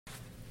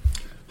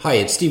Hi,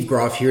 it's Steve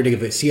Groff here to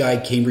give a CI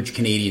Cambridge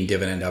Canadian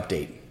dividend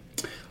update.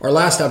 Our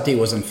last update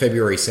was on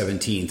February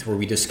 17th, where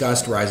we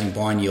discussed rising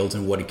bond yields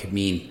and what it could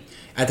mean.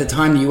 At the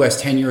time, the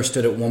US 10-year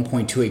stood at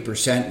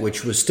 1.28%,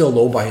 which was still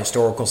low by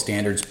historical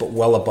standards, but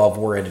well above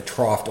where it had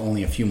troughed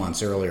only a few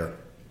months earlier.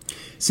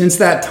 Since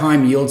that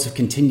time, yields have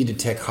continued to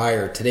tick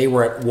higher. Today,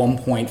 we're at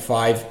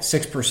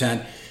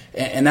 1.56%,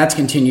 and that's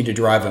continued to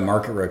drive a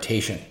market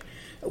rotation.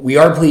 We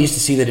are pleased to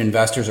see that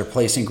investors are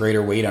placing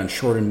greater weight on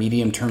short and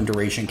medium-term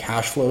duration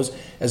cash flows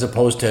as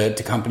opposed to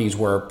companies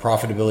where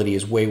profitability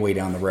is way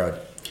down the road.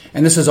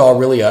 And this is all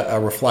really a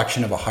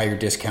reflection of a higher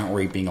discount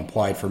rate being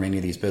applied for many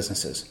of these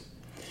businesses.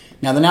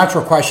 Now, the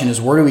natural question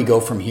is, where do we go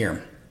from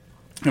here?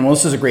 And while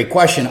this is a great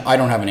question, I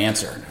don't have an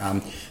answer.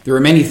 There are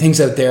many things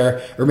out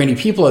there, or many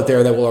people out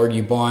there that will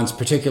argue bonds,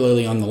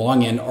 particularly on the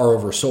long end, are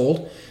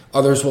oversold.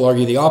 Others will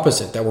argue the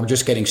opposite, that we're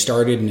just getting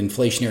started and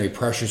inflationary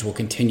pressures will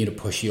continue to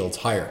push yields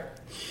higher.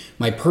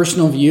 My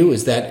personal view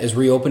is that as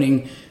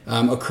reopening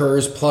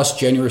occurs, plus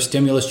generous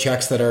stimulus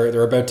checks that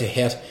are about to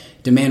hit,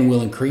 demand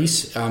will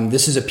increase.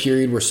 This is a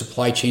period where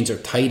supply chains are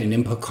tight and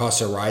input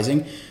costs are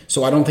rising,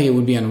 so I don't think it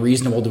would be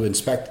unreasonable to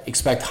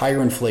expect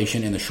higher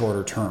inflation in the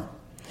shorter term.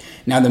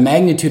 Now, the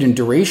magnitude and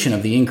duration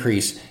of the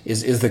increase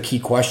is the key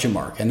question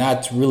mark, and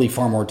that's really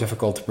far more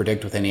difficult to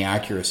predict with any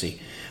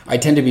accuracy. I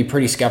tend to be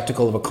pretty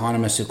skeptical of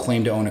economists who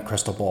claim to own a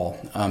crystal ball.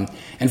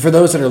 And for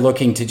those that are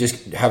looking to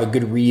just have a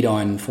good read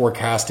on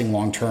forecasting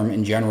long-term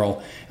in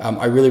general,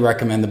 I really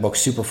recommend the book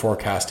Super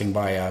Forecasting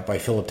by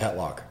Philip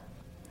Tetlock.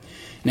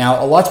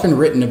 Now, a lot's been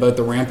written about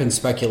the rampant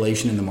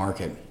speculation in the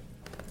market.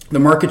 The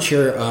market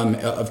share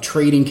of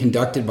trading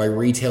conducted by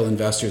retail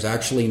investors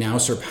actually now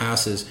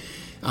surpasses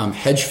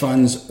hedge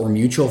funds or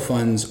mutual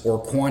funds or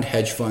quant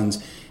hedge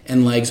funds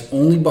and lags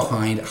only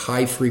behind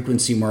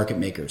high-frequency market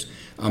makers.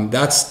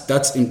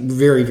 That's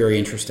very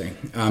interesting.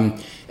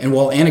 And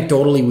while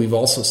anecdotally we've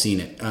also seen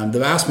it, the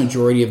vast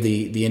majority of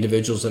the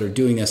individuals that are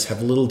doing this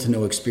have little to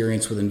no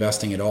experience with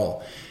investing at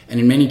all, and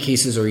in many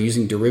cases are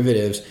using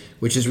derivatives,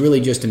 which is really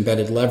just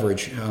embedded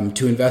leverage,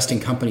 to invest in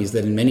companies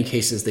that in many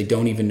cases they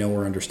don't even know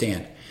or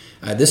understand.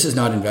 This is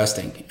not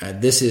investing.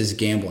 This is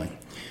gambling.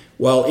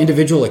 While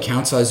individual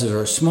account sizes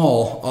are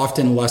small,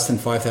 often less than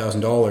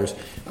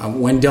 $5,000,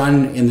 when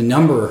done in the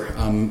number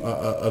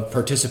of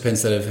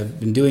participants that have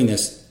been doing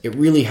this, it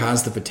really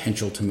has the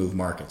potential to move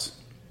markets.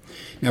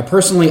 Now,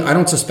 personally, I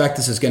don't suspect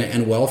this is going to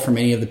end well for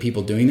many of the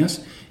people doing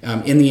this.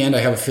 In the end, I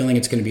have a feeling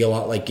it's going to be a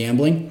lot like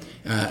gambling,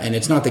 and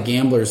it's not the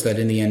gamblers that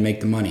in the end make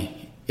the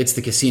money. It's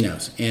the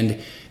casinos,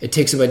 and it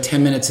takes about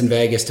 10 minutes in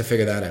Vegas to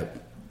figure that out.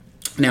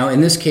 Now,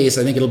 in this case,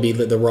 I think it'll be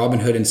the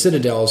Robinhood and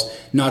Citadels,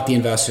 not the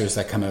investors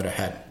that come out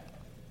ahead.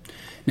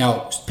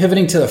 Now,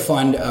 pivoting to the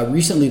fund,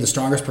 recently the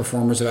strongest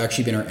performers have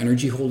actually been our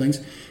energy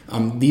holdings.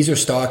 These are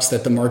stocks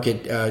that the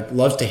market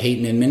loves to hate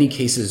and in many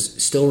cases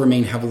still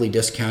remain heavily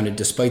discounted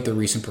despite their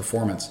recent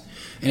performance.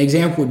 An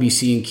example would be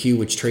C&Q,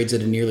 which trades at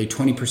a nearly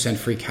 20%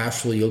 free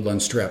cash flow yield on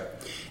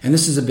strip. And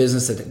this is a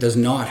business that does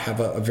not have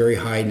a very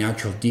high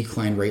natural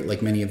decline rate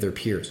like many of their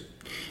peers.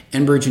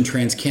 Enbridge and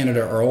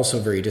TransCanada are also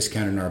very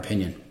discounted in our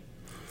opinion.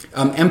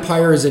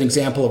 Empire is an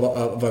example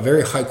of a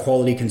very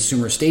high-quality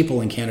consumer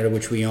staple in Canada,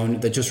 which we own,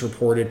 that just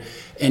reported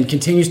and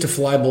continues to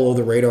fly below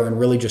the radar and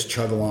really just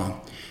chug along.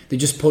 They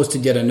just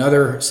posted yet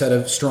another set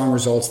of strong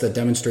results that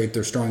demonstrate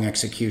their strong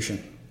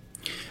execution.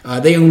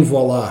 They own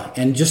Voilà,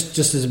 and just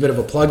as a bit of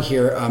a plug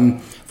here,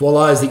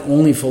 Voilà is the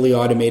only fully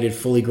automated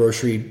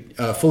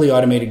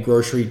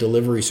grocery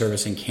delivery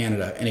service in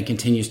Canada, and it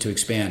continues to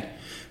expand.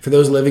 For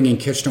those living in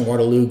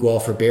Kitchener-Waterloo,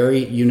 Guelph, or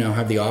Barrie, you now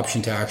have the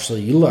option to actually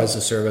utilize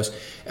the service,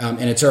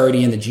 and it's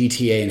already in the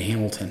GTA in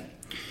Hamilton.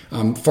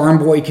 Farm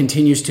Boy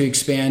continues to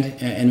expand,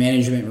 and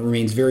management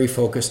remains very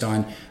focused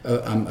on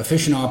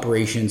efficient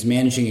operations,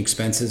 managing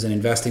expenses, and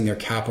investing their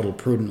capital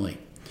prudently.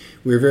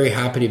 We're very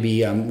happy to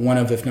be one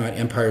of, if not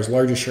Empire's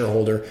largest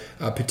shareholder,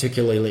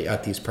 particularly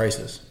at these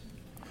prices.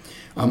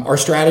 Our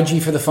strategy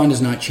for the fund is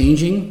not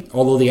changing,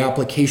 although the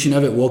application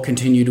of it will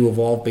continue to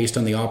evolve based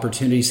on the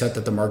opportunity set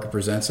that the market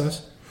presents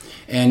us.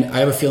 And I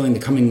have a feeling the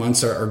coming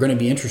months are going to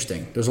be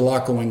interesting. There's a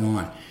lot going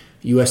on.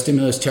 U.S.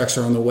 stimulus checks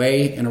are on the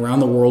way, and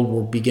around the world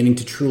we're beginning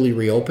to truly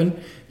reopen,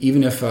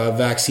 even if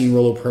vaccine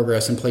rollout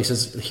progress in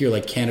places here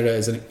like Canada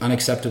is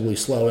unacceptably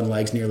slow and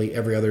lags nearly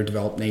every other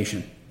developed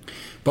nation.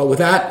 But with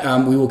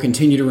that, we will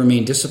continue to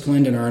remain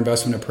disciplined in our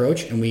investment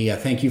approach, and we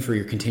thank you for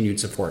your continued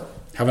support.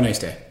 Have a nice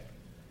day.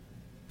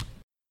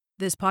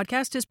 This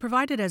podcast is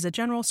provided as a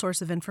general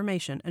source of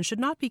information and should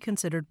not be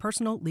considered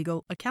personal,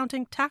 legal,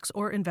 accounting, tax,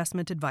 or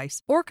investment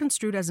advice, or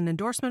construed as an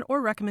endorsement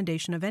or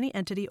recommendation of any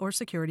entity or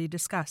security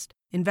discussed.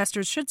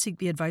 Investors should seek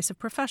the advice of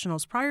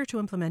professionals prior to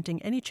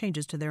implementing any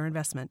changes to their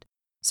investment.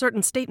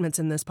 Certain statements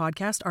in this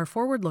podcast are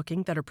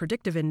forward-looking that are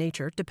predictive in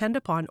nature, depend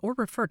upon, or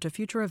refer to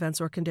future events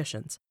or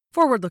conditions.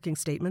 Forward-looking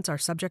statements are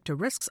subject to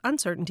risks,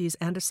 uncertainties,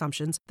 and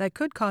assumptions that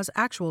could cause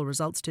actual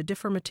results to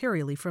differ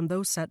materially from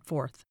those set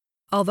forth.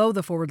 Although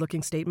the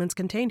forward-looking statements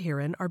contained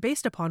herein are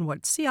based upon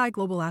what CI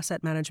Global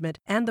Asset Management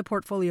and the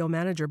portfolio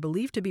manager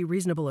believe to be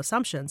reasonable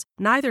assumptions,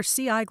 neither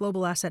CI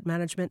Global Asset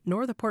Management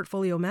nor the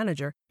portfolio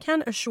manager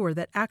can assure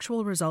that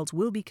actual results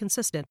will be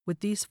consistent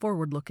with these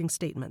forward-looking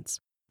statements.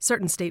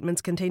 Certain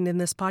statements contained in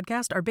this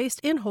podcast are based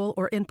in whole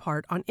or in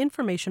part on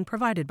information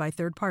provided by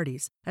third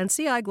parties, and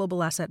CI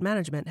Global Asset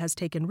Management has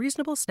taken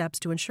reasonable steps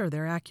to ensure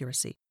their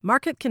accuracy.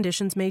 Market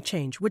conditions may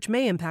change, which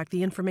may impact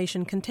the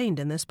information contained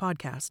in this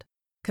podcast.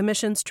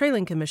 Commissions,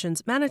 trailing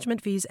commissions, management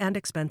fees, and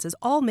expenses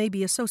all may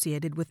be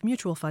associated with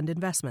mutual fund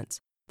investments.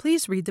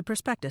 Please read the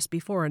prospectus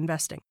before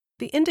investing.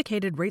 The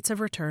indicated rates of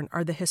return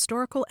are the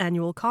historical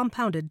annual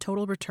compounded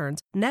total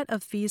returns net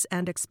of fees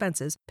and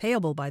expenses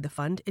payable by the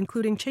fund,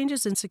 including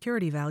changes in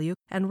security value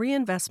and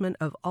reinvestment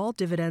of all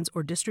dividends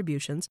or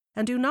distributions,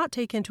 and do not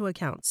take into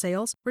account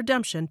sales,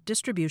 redemption,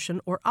 distribution,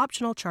 or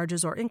optional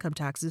charges or income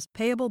taxes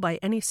payable by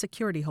any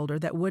security holder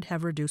that would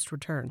have reduced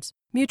returns.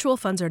 Mutual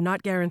funds are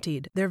not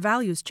guaranteed, their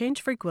values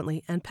change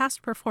frequently, and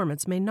past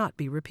performance may not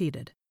be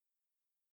repeated.